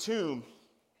down to the tomb,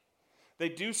 they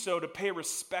do so to pay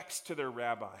respects to their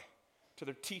rabbi, to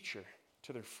their teacher,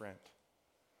 to their friend.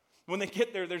 When they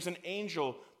get there, there's an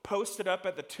angel posted up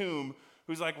at the tomb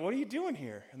who's like, "What are you doing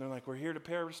here?" And they're like, "We're here to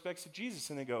pay our respects to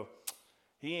Jesus." And they go,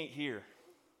 "He ain't here.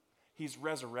 He's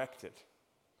resurrected."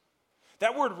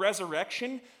 That word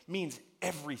resurrection means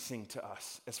everything to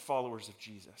us as followers of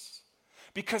Jesus.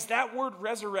 Because that word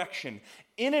resurrection,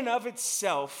 in and of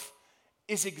itself,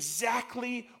 is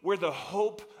exactly where the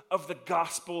hope of the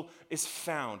gospel is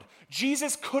found.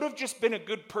 Jesus could have just been a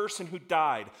good person who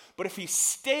died, but if he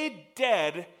stayed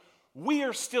dead, we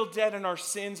are still dead in our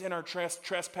sins and our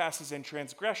trespasses and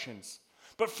transgressions.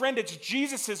 But friend, it's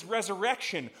Jesus'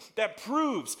 resurrection that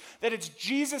proves that it's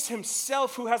Jesus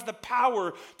himself who has the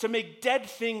power to make dead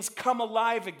things come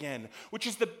alive again, which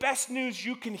is the best news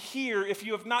you can hear if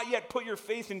you have not yet put your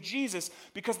faith in Jesus,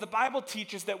 because the Bible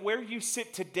teaches that where you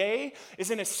sit today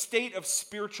is in a state of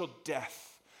spiritual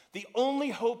death. The only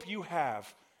hope you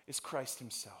have is Christ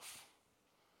himself.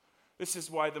 This is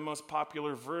why the most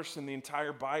popular verse in the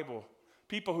entire Bible,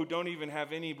 people who don't even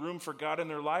have any room for God in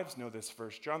their lives know this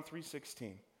verse, John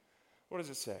 3:16. What does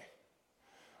it say?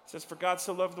 It says, "For God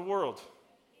so loved the world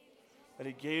that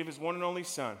he gave his one and only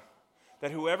Son,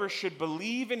 that whoever should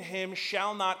believe in him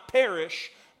shall not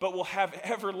perish, but will have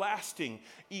everlasting,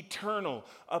 eternal,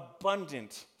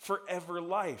 abundant, forever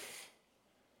life."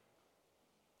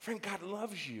 Friend, God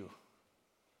loves you.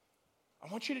 I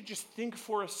want you to just think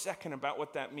for a second about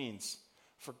what that means.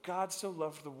 For God so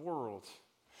loved the world.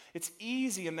 It's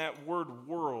easy in that word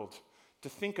world to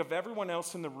think of everyone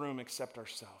else in the room except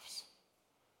ourselves.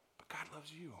 But God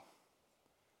loves you.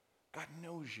 God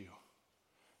knows you.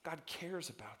 God cares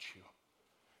about you.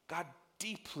 God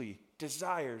deeply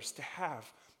desires to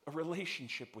have a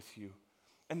relationship with you.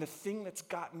 And the thing that's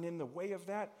gotten in the way of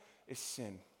that is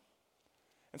sin.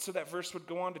 And so that verse would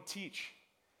go on to teach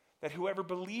that whoever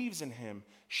believes in him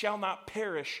shall not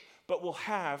perish, but will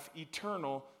have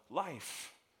eternal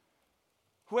life.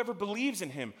 Whoever believes in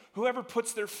him, whoever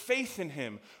puts their faith in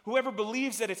him, whoever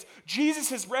believes that it's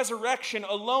Jesus' resurrection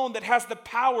alone that has the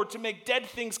power to make dead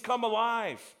things come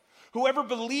alive, whoever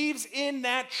believes in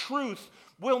that truth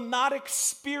will not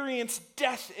experience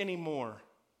death anymore.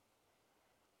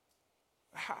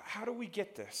 How do we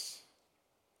get this?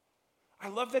 I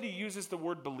love that he uses the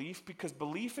word belief, because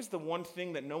belief is the one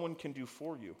thing that no one can do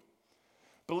for you.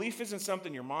 Belief isn't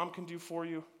something your mom can do for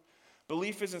you.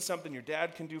 Belief isn't something your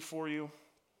dad can do for you.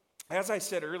 As I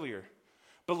said earlier,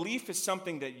 belief is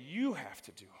something that you have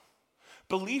to do.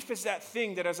 Belief is that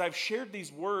thing that, as I've shared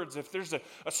these words, if there's a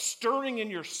stirring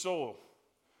in your soul,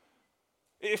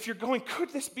 if you're going, could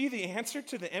this be the answer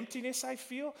to the emptiness I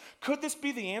feel? Could this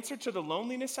be the answer to the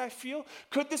loneliness I feel?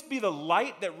 Could this be the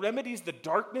light that remedies the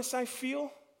darkness I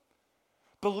feel?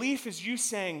 Belief is you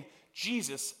saying,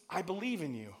 Jesus, I believe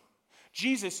in you.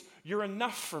 Jesus, you're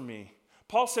enough for me.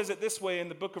 Paul says it this way in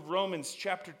the book of Romans,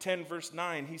 chapter 10, verse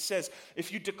 9. He says,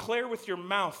 if you declare with your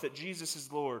mouth that Jesus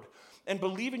is Lord and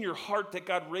believe in your heart that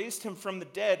God raised him from the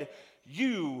dead,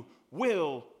 you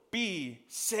will be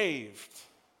saved.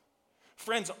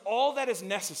 Friends, all that is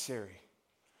necessary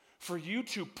for you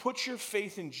to put your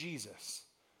faith in Jesus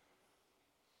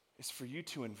is for you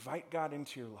to invite God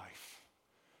into your life,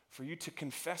 for you to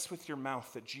confess with your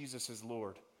mouth that Jesus is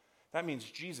Lord. That means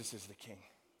Jesus is the King.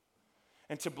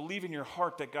 And to believe in your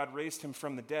heart that God raised him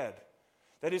from the dead.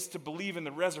 That is to believe in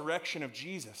the resurrection of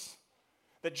Jesus.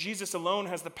 That Jesus alone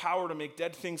has the power to make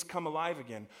dead things come alive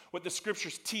again. What the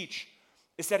scriptures teach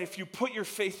is that if you put your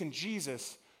faith in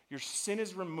Jesus, your sin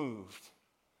is removed.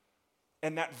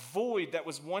 And that void that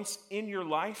was once in your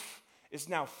life is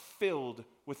now filled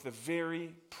with the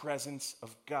very presence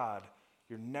of God.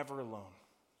 You're never alone.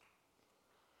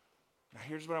 Now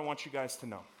here's what I want you guys to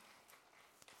know.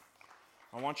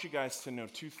 I want you guys to know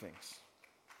two things.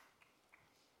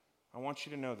 I want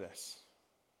you to know this.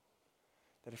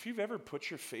 That if you've ever put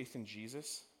your faith in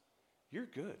Jesus, you're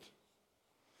good.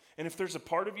 And if there's a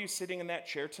part of you sitting in that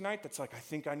chair tonight that's like, I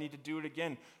think I need to do it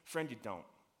again, friend, you don't.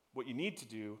 What you need to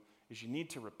do is you need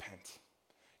to repent.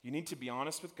 You need to be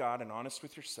honest with God and honest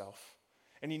with yourself.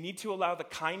 And you need to allow the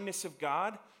kindness of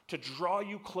God to draw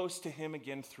you close to him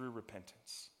again through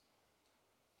repentance.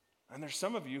 And there's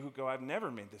some of you who go, I've never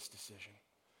made this decision,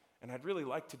 and I'd really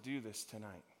like to do this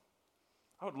tonight.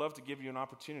 I would love to give you an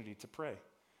opportunity to pray,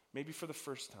 maybe for the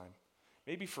first time,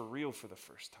 maybe for real for the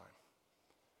first time.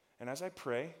 And as I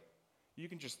pray, you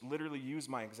can just literally use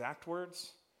my exact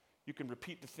words. You can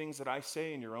repeat the things that I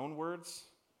say in your own words.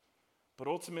 But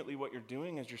ultimately what you're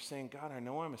doing is you're saying, God, I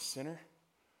know I'm a sinner,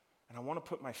 and I want to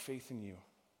put my faith in you.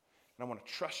 And I want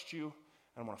to trust you,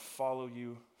 and I want to follow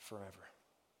you forever.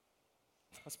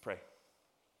 Let's pray.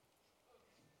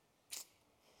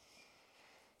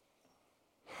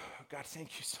 God,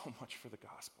 thank you so much for the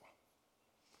gospel.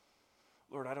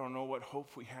 Lord, I don't know what hope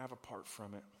we have apart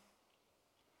from it.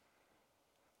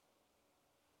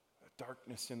 The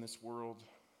darkness in this world,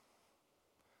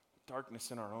 the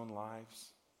darkness in our own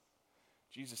lives.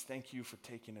 Jesus, thank you for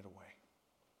taking it away.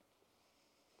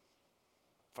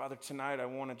 Father, tonight I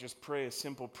want to just pray a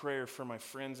simple prayer for my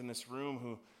friends in this room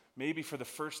who maybe for the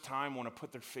first time want to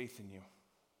put their faith in you.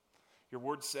 Your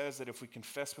word says that if we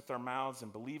confess with our mouths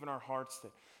and believe in our hearts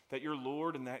that you're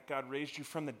Lord and that God raised you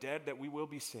from the dead, that we will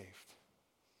be saved.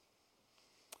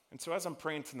 And so as I'm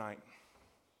praying tonight,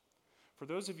 for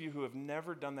those of you who have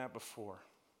never done that before,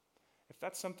 if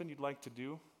that's something you'd like to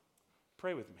do,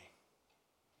 pray with me.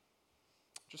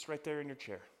 Just right there in your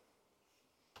chair.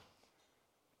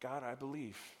 God, I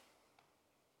believe.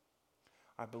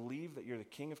 I believe that you're the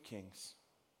King of Kings.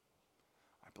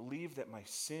 I believe that my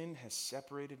sin has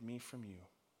separated me from you.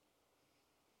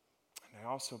 And I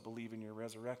also believe in your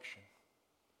resurrection.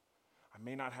 I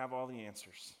may not have all the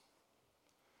answers.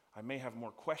 I may have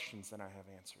more questions than I have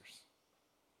answers.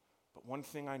 But one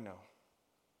thing I know,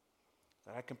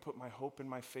 that I can put my hope and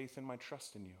my faith and my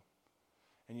trust in you.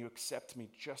 And you accept me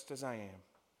just as I am,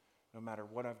 no matter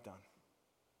what I've done.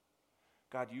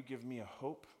 God, you give me a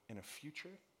hope and a future.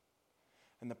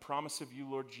 And the promise of you,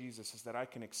 Lord Jesus, is that I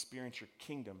can experience your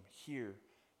kingdom here,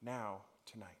 now,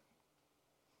 tonight.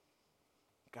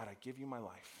 God, I give you my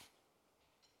life.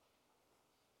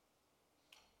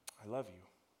 I love you.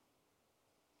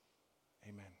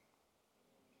 Amen.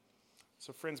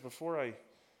 So friends, before I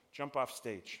jump off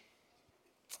stage,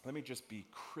 let me just be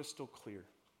crystal clear.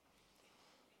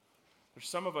 There's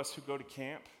some of us who go to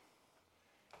camp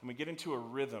and we get into a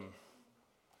rhythm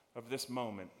of this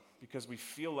moment because we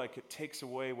feel like it takes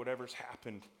away whatever's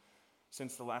happened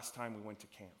since the last time we went to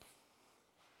camp.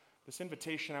 This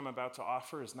invitation I'm about to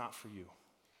offer is not for you.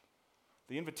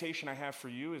 The invitation I have for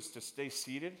you is to stay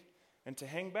seated and to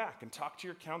hang back and talk to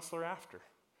your counselor after,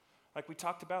 like we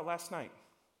talked about last night.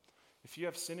 If you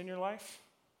have sin in your life,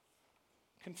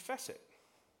 confess it.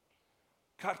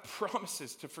 God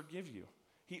promises to forgive you.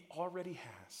 He already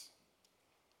has.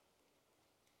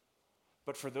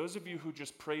 But for those of you who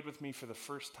just prayed with me for the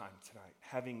first time tonight,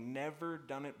 having never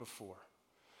done it before,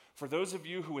 for those of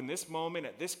you who in this moment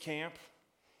at this camp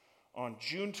on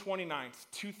June 29th,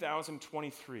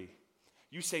 2023,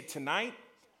 you say, tonight,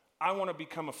 I want to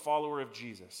become a follower of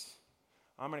Jesus.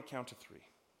 I'm going to count to 3.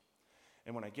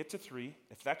 And when I get to 3,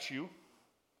 if that's you,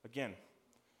 again,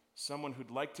 someone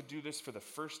who'd like to do this for the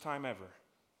first time ever,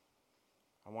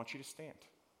 I want you to stand.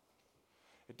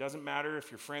 It doesn't matter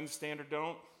if your friends stand or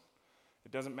don't.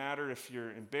 It doesn't matter if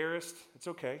you're embarrassed. It's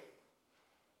okay.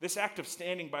 This act of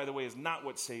standing, by the way, is not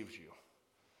what saves you.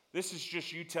 This is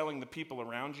just you telling the people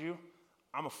around you,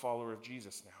 I'm a follower of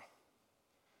Jesus now.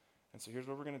 And so here's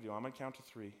what we're going to do. I'm going to count to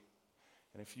 3.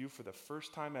 And if you, for the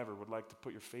first time ever, would like to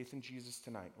put your faith in Jesus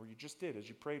tonight, or you just did as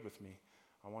you prayed with me,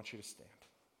 I want you to stand.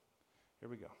 Here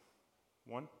we go.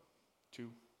 1, 2,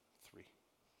 3.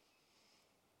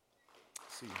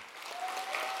 See you.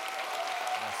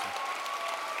 Awesome.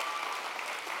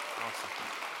 Awesome.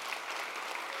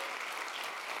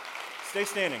 Stay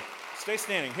standing. Stay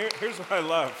standing. Here's what I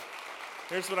love.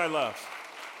 Here's what I love.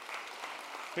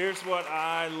 Here's what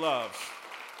I love.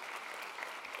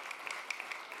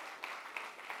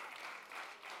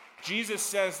 Jesus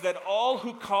says that all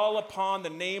who call upon the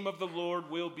name of the Lord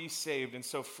will be saved. And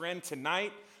so, friend,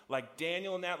 tonight, like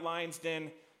Daniel in that lion's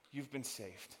den, you've been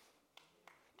saved.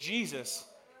 Jesus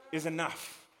is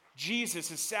enough.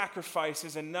 Jesus' sacrifice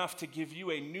is enough to give you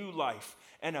a new life,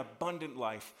 an abundant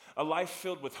life, a life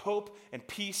filled with hope and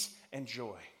peace and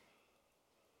joy.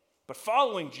 But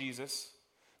following Jesus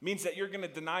means that you're going to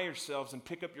deny yourselves and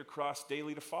pick up your cross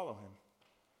daily to follow him.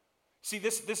 See,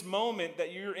 this moment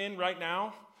that you're in right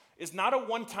now is not a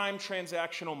one-time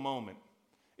transactional moment.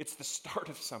 It's the start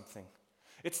of something.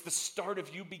 It's the start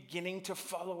of you beginning to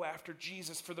follow after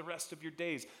Jesus for the rest of your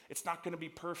days. It's not going to be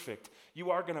perfect.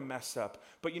 You are going to mess up.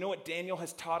 But you know what Daniel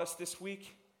has taught us this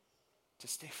week? To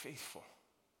stay faithful.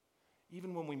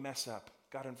 Even when we mess up,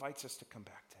 God invites us to come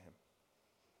back to him.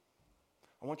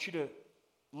 I want you to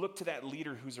look to that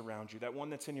leader who's around you, that one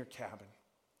that's in your cabin.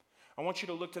 I want you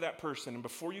to look to that person, and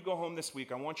before you go home this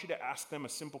week, I want you to ask them a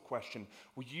simple question.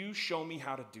 Will you show me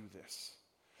how to do this?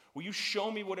 Will you show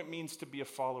me what it means to be a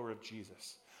follower of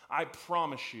Jesus? I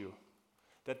promise you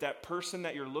that person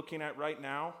that you're looking at right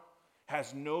now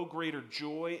has no greater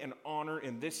joy and honor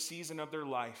in this season of their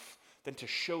life than to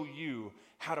show you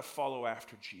how to follow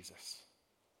after Jesus.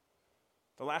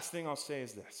 The last thing I'll say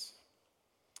is this.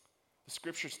 The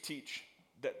scriptures teach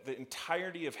that the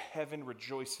entirety of heaven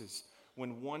rejoices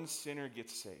when one sinner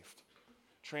gets saved.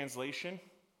 Translation,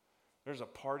 there's a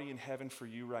party in heaven for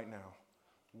you right now.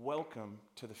 Welcome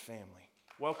to the family.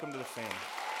 Welcome to the family.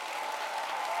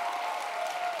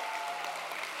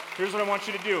 Here's what I want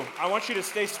you to do. I want you to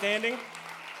stay standing.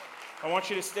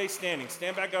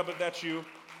 Stand back up if that's you.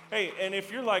 Hey, and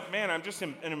if you're like, man, I'm just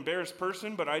an embarrassed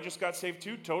person, but I just got saved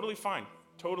too, totally fine.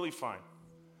 Totally fine.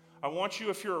 I want you,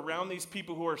 if you're around these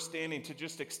people who are standing, to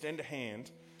just extend a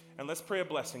hand, and let's pray a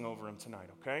blessing over them tonight,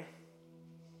 okay?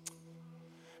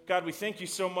 God, we thank you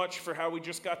so much for how we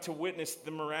just got to witness the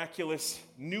miraculous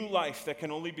new life that can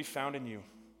only be found in you.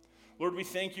 Lord, we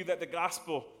thank you that the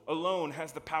gospel alone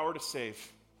has the power to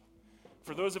save.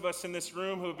 For those of us in this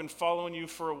room who have been following you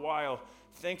for a while,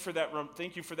 thank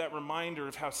you for that reminder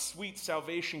of how sweet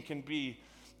salvation can be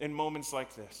in moments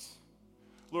like this.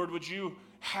 Lord, would you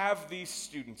have these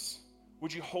students?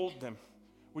 Would you hold them?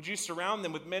 Would you surround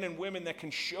them with men and women that can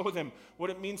show them what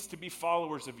it means to be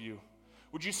followers of you?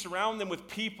 Would you surround them with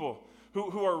people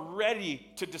who are ready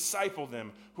to disciple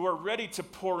them, who are ready to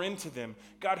pour into them,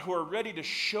 God, who are ready to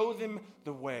show them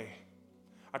the way?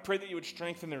 I pray that you would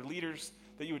strengthen their leaders,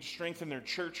 that you would strengthen their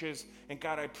churches, and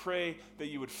God, I pray that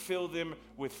you would fill them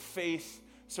with faith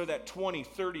so that 20,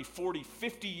 30, 40,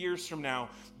 50 years from now,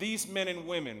 these men and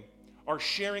women are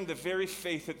sharing the very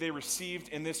faith that they received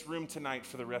in this room tonight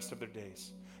for the rest of their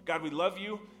days. God, we love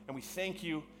you, and we thank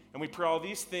you, and we pray all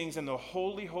these things in the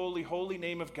holy, holy, holy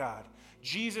name of God,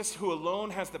 Jesus, who alone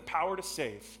has the power to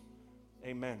save.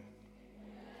 Amen.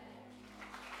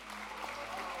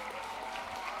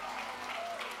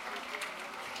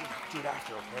 Do it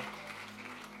after, okay?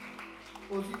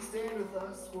 Well, if you stand with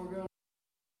us, we're going to